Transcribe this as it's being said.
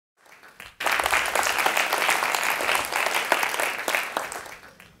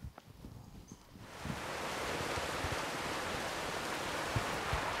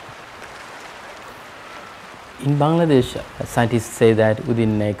In Bangladesh, scientists say that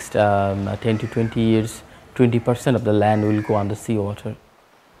within next 10 to 20 years, 20% of the land will go under seawater.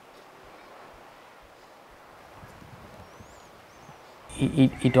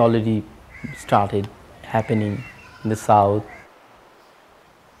 It already started happening in the south.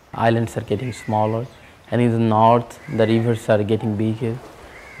 Islands are getting smaller, and in the north, the rivers are getting bigger.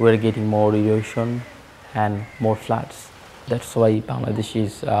 We're getting more erosion and more floods. That's why Bangladesh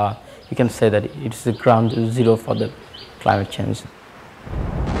is, you can say that it's the ground zero for the climate change.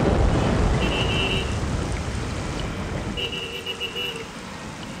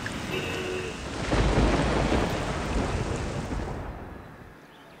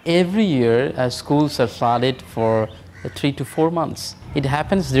 Every year, schools are flooded for 3 to 4 months. It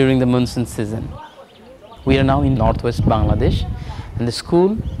happens during the monsoon season. We are now in northwest Bangladesh, and the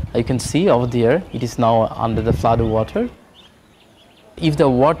school, you can see over there, it is now under the flood water. If the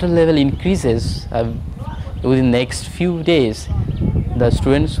water level increases within the next few days, the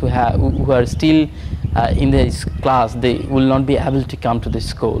students who are still in this class, they will not be able to come to the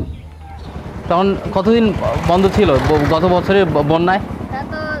school. তখন কতদিন বন্ধ ছিল গত বছরের বন্যায়?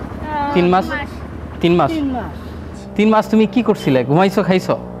 3 মাস। 3 মাস। 3 মাস তুমি কি করছিলে? ঘুমাইছো,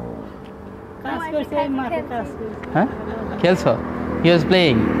 খাইছো? কাজ করছি, মাঠে কাজ করছি। হ্যাঁ? খেলছো? He was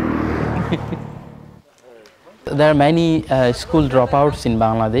playing. There are many school dropouts in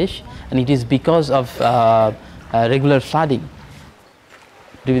Bangladesh, and it is because of regular flooding.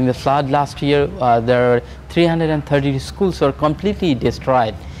 During the flood last year, there are 330 schools were completely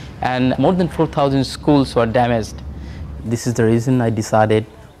destroyed, and more than 4,000 schools were damaged. This is the reason I decided,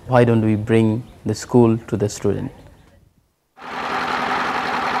 why don't we bring the school to the student?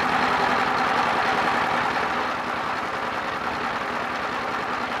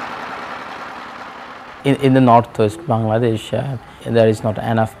 In the northwest Bangladesh, there is not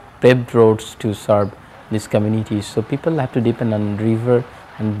enough paved roads to serve these communities, so people have to depend on river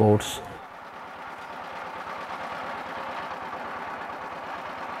and boats.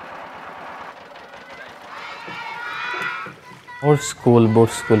 Our school,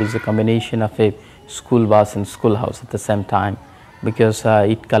 boat school, is a combination of a school bus and schoolhouse at the same time, because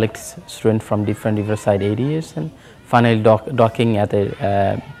it collects students from different riverside areas, and finally docking at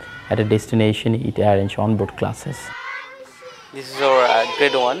a destination, it arranges on-board classes. This is our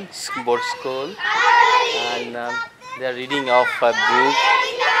grade 1 board school, and they are reading off a book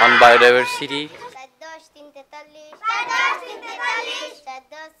on biodiversity.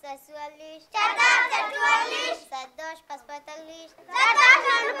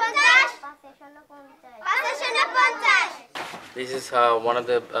 This is one of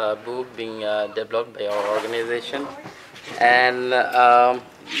the book being developed by our organization, and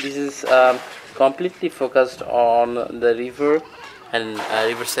this is completely focused on the river and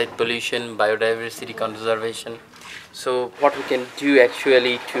riverside pollution, biodiversity conservation. So what we can do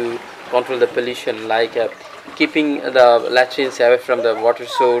actually to control the pollution, like keeping the latrines away from the water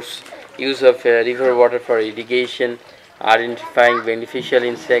source, use of river water for irrigation, identifying beneficial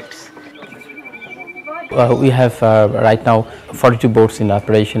insects. We have right now 42 boats in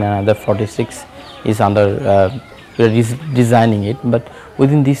operation, and another 46 is under, we are designing it, but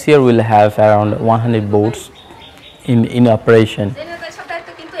within this year we'll have around 100 boats in operation.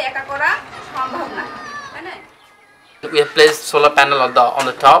 We have placed solar panel on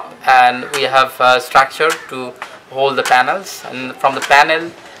the top, and we have structure to hold the panels, and from the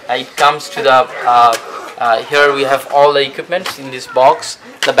panel it comes to the here we have all the equipments in this box,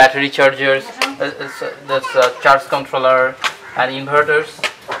 the battery chargers, the charge controller and inverters,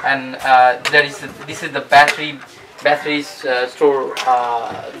 and this is the batteries store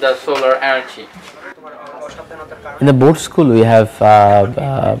the solar energy. In the board school we have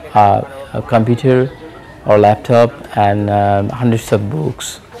a computer or laptop and hundreds of books,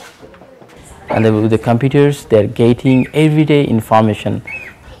 and with the computers they are getting everyday information.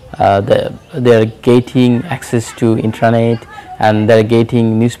 They are getting access to internet, and they are getting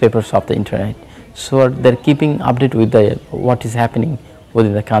newspapers of the internet, so they are keeping update with what is happening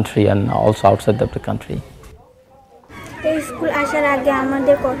within the country and also outside of the country. এই school আসার আগে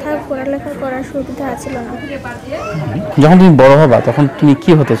আমাদের কোথাও পড়ালেখা করার সুবিধা ছিল না। যখন তুমি বড় হবা তখন তুমি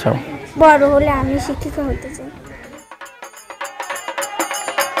কি হতে চাও? বড় হলে আমি শিক্ষিকা হতে চাই।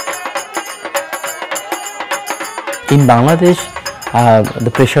 In Bangladesh,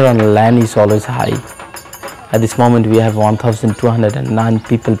 the pressure on land is always high. At this moment we have 1,209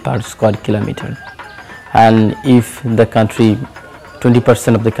 people per square kilometer, and if the country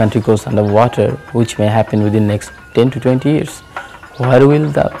 20% of the country goes underwater, which may happen within next 10 to 20 years, where will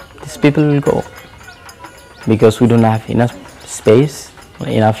these people will go? Because we don't have enough space,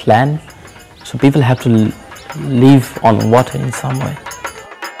 enough land, so people have to live on water in some way.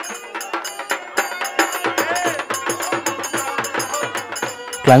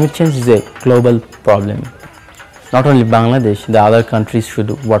 Climate change is a global problem. Not only Bangladesh, the other countries should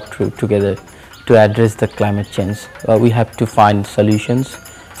work together to address the climate change. We have to find solutions.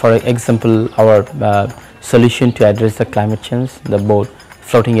 For example, our solution to address the climate change, the both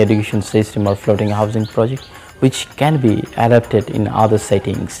floating education system or floating housing project, which can be adapted in other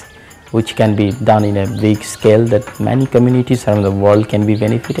settings, which can be done in a big scale that many communities around the world can be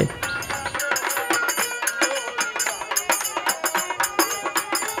benefited.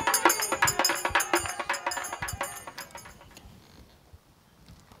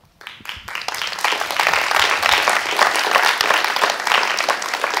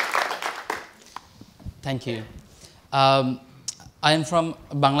 Thank you. I am from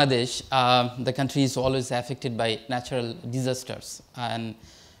Bangladesh. The country is always affected by natural disasters, and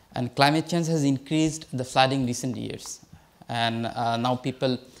climate change has increased the flooding in recent years, and now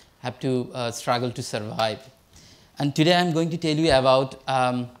people have to struggle to survive. And today I am going to tell you about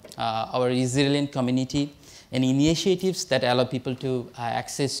our resilient community and initiatives that allow people to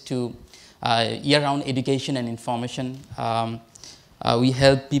access to year-round education and information. We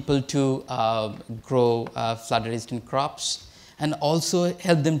help people to grow flood-resistant crops and also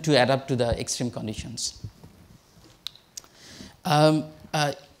help them to adapt to the extreme conditions.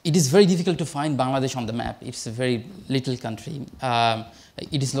 It is very difficult to find Bangladesh on the map. It's a very little country.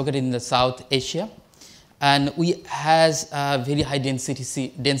 It is located in the South Asia, and we has a very high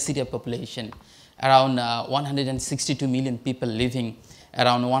density of population, around 162 million people living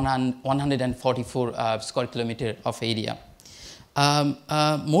around 144 square kilometer of area.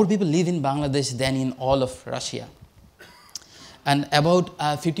 More people live in Bangladesh than in all of Russia, and about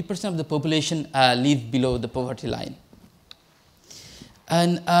 50% of the population live below the poverty line,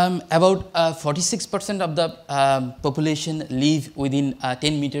 and about 46% of the population live within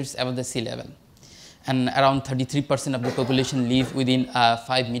 10 meters above the sea level, and around 33% of the population live within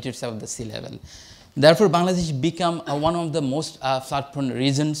 5 meters above the sea level. Therefore, Bangladesh become one of the most flood-prone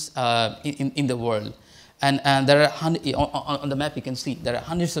regions in the world. And there are on the map you can see there are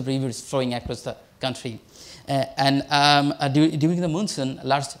hundreds of rivers flowing across the country, during the monsoon,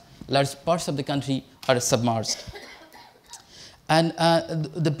 large parts of the country are submerged. And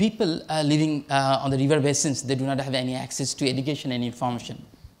the people living on the river basins, they do not have any access to education and information.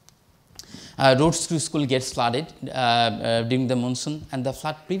 Roads to school gets flooded during the monsoon, and the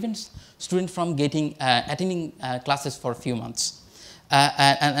flood prevents students from attending classes for a few months.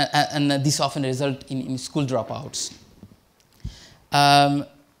 And this often results in school dropouts.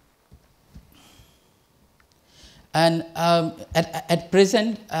 At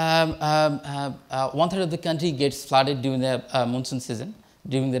present, 1/3 of the country gets flooded during the monsoon season,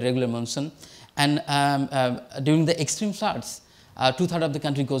 during the regular monsoon, and during the extreme floods, 2/3 of the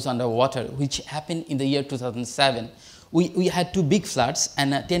country goes underwater, which happened in the year 2007. We had two big floods,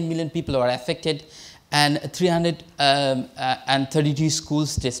 and 10 million people were affected, and 332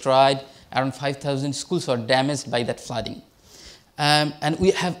 schools destroyed. Around 5,000 schools were damaged by that flooding. And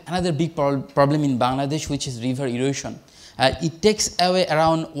we have another big problem in Bangladesh, which is river erosion. It takes away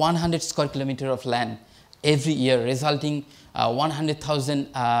around 100 square kilometers of land every year, resulting 100,000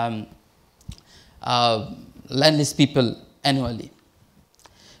 landless people annually.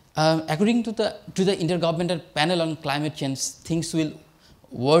 According to the Intergovernmental Panel on Climate Change, things will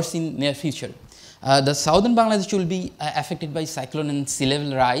worsen in near future. The southern Bangladesh will be affected by cyclone and sea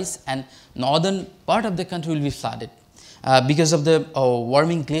level rise, and northern part of the country will be flooded because of the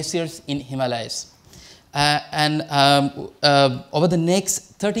warming glaciers in Himalayas. Over the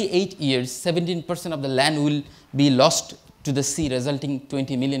next 38 years, 17% of the land will be lost to the sea, resulting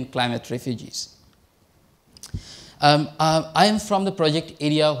 20 million climate refugees. I am from the project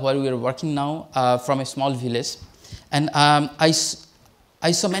area where we are working now, from a small village, and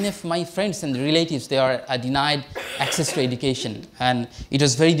I saw many of my friends and relatives, they are denied access to education, and it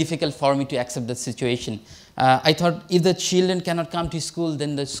was very difficult for me to accept the situation. I thought if the children cannot come to school,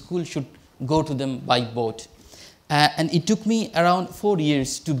 then the school should go to them by boat. And it took me around 4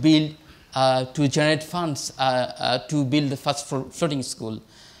 years to generate funds to build the first floating school,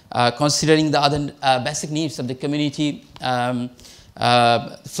 considering the other basic needs of the community,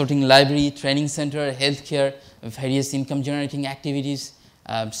 floating library, training center, healthcare, various income generating activities.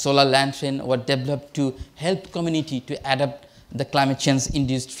 Solar lantern were developed to help community to adapt the climate change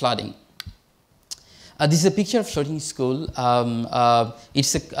induced flooding. This is a picture of floating school.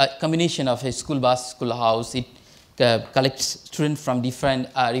 It's a combination of a school bus, school house. It collects students from different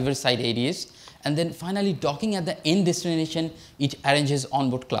riverside areas, and then finally docking at the end destination, it arranges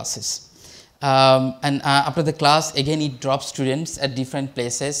onboard classes. And after the class, again it drops students at different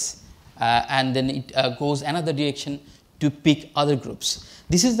places, and then it goes another direction to pick other groups.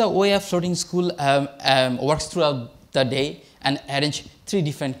 This is the way a floating school works throughout the day and arrange 3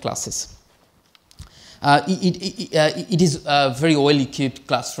 different classes. It is a very well equipped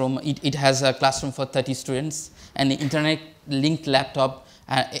classroom. It has a classroom for 30 students, an internet linked laptop,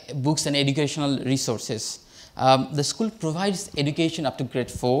 books and educational resources. The school provides education up to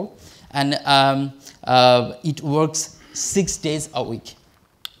grade 4, and it works 6 days a week.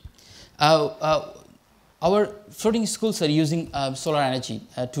 Our floating schools are using solar energy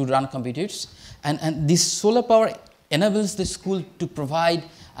to run computers, and this solar power enables the school to provide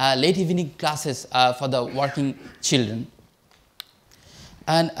late evening classes for the working children.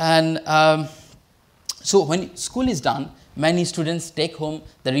 So when school is done, many students take home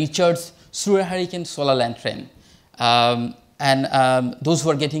the recharged Surya Hurricane solar lantern, and those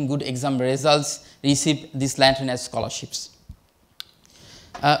who are getting good exam results receive this lantern as scholarships.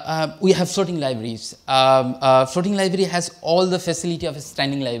 We have floating libraries. Floating library has all the facility of a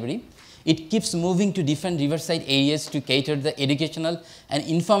standing library. It keeps moving to different riverside areas to cater the educational and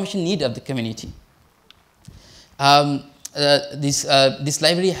information need of the community. This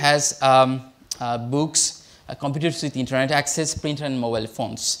library has books, computers with internet access, printer and mobile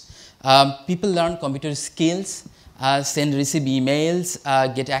phones. People learn computer skills, send, receive emails,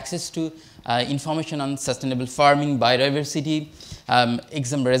 get access to information on sustainable farming, biodiversity,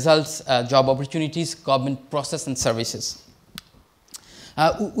 exam results, job opportunities, government process and services.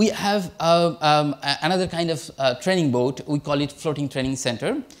 We have another kind of training boat. We call it floating training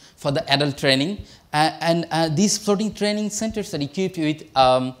center for the adult training, and these floating training centers are equipped with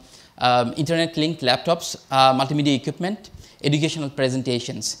internet linked laptops, multimedia equipment, educational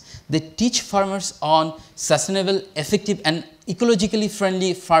presentations. They teach farmers on sustainable, effective and ecologically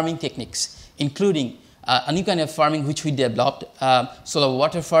friendly farming techniques, including a new kind of farming which we developed, solar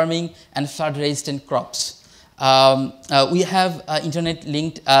water farming and flood resistant crops. We have internet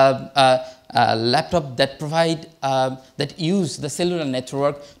linked laptop that provide that use the cellular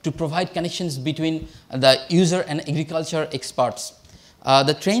network to provide connections between the user and agriculture experts.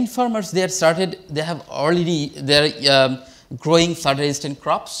 The trained farmers they have already growing flood resistant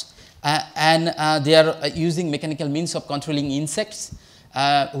crops, and they are using mechanical means of controlling insects,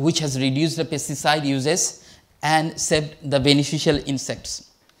 which has reduced the pesticide uses and saved the beneficial insects.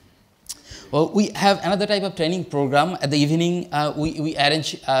 Well, we have another type of training program. At the evening, we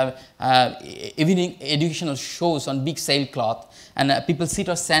arrange evening educational shows on big sailcloth, and people sit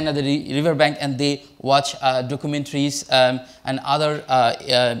or stand at the riverbank and they watch documentaries and other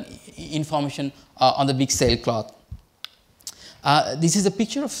information on the big sailcloth. This is a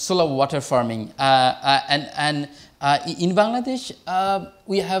picture of solar water farming, and in Bangladesh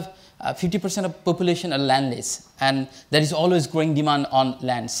we have 50% of population are landless, and there is always growing demand on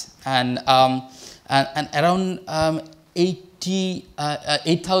lands, and around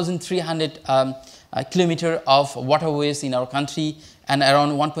 8,300 kilometers of waterways in our country, and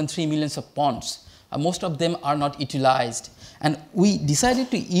around 1.3 million of ponds. Most of them are not utilized, and we decided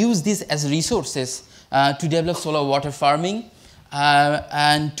to use this as resources to develop solar water farming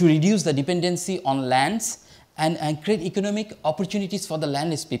and to reduce the dependency on lands and create economic opportunities for the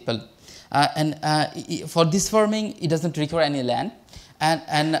landless people. For this farming, it doesn't require any land,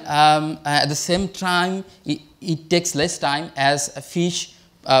 and at the same time, it takes less time as fish,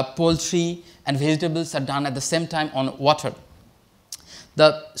 poultry, and vegetables are done at the same time on water.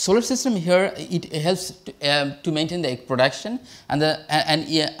 The solar system here it helps to maintain the egg production, and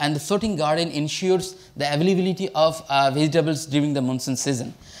the floating garden ensures the availability of vegetables during the monsoon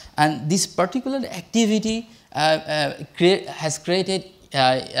season. And this particular activity has created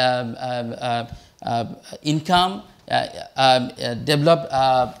income, developed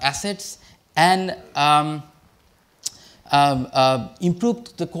assets, and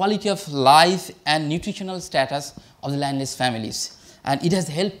improved the quality of life and nutritional status of the landless families. And it has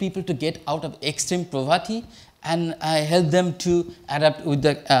helped people to get out of extreme poverty and help them to adapt with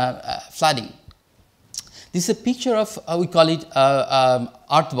the flooding. This is a picture of, we call it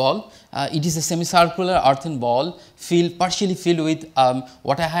earth ball. It is a semicircular earthen ball partially filled with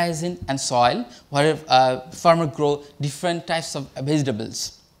water hyacinth and soil, where farmers grow different types of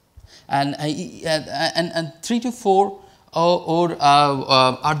vegetables. And 3 to 4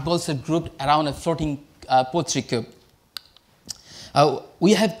 earth balls are grouped around a floating pottery cube.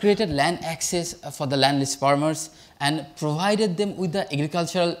 We have created land access for the landless farmers and provided them with the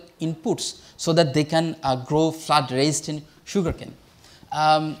agricultural inputs so that they can grow flood resistant sugarcane.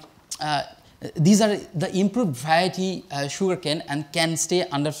 These are the improved variety sugarcane and can stay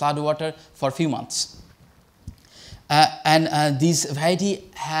under floodwater for a few months. These variety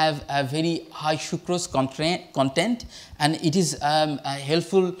have a very high sucrose content, and it is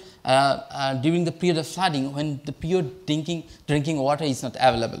helpful during the period of flooding when the pure drinking water is not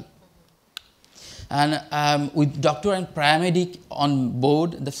available. And with doctor and paramedic on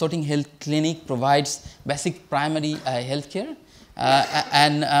board, the floating health clinic provides basic primary health care,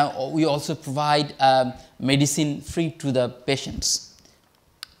 and we also provide medicine free to the patients.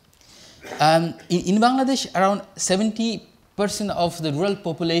 In Bangladesh, around 70% of the rural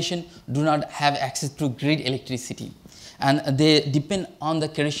population do not have access to grid electricity, and they depend on the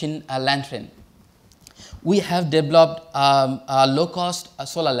kerosene lantern. We have developed a low-cost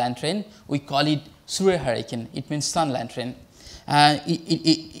solar lantern. We call it Surya Hurricane. It means sun lantern.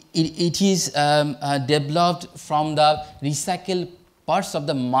 It is developed from the recycled parts of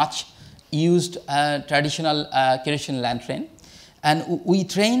the much used traditional kerosene lantern. And we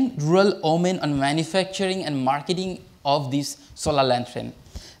train rural women on manufacturing and marketing of this solar lantern.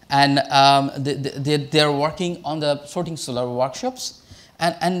 And they are working on the floating solar workshops.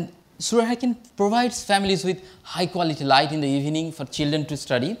 And Surya Hurricane provides families with high quality light in the evening for children to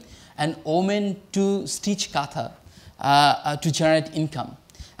study and women to stitch katha to generate income.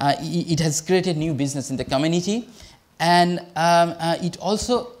 It has created new business in the community, and it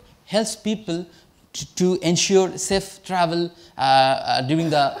also helps people to ensure safe travel during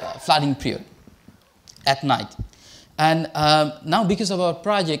the flooding period at night. And now, because of our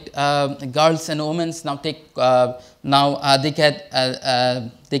project, girls and women now they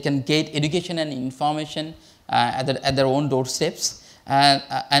can get education and information at their own doorsteps,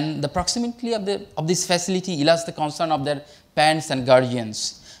 and the proximity of this facility allows the concern of their parents and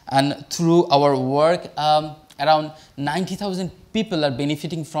guardians. And through our work, around 90,000 people are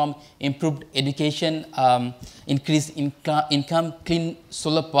benefiting from improved education, increased income, clean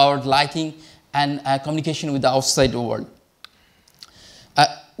solar powered lighting, and communication with the outside world.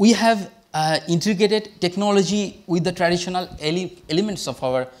 We have integrated technology with the traditional elements of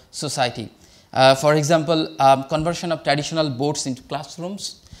our society. For example, conversion of traditional boats into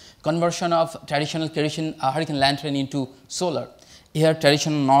classrooms, conversion of traditional kerosene hurricane lantern into solar. Here,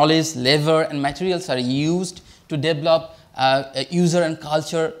 traditional knowledge, labor, and materials are used to develop user and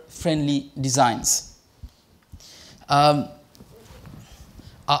culture friendly designs. Our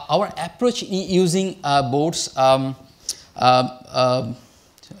approach in using boats,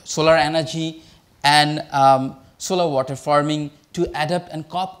 solar energy, and solar water farming to adapt and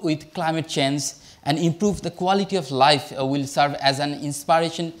cope with climate change and improve the quality of life will serve as an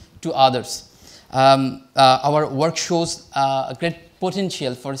inspiration to others. Our work shows a great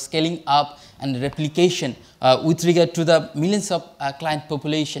potential for scaling up and replication with regard to the millions of client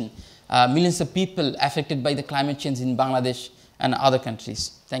population, millions of people affected by the climate change in Bangladesh and other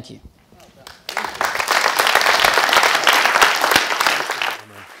countries. Thank you.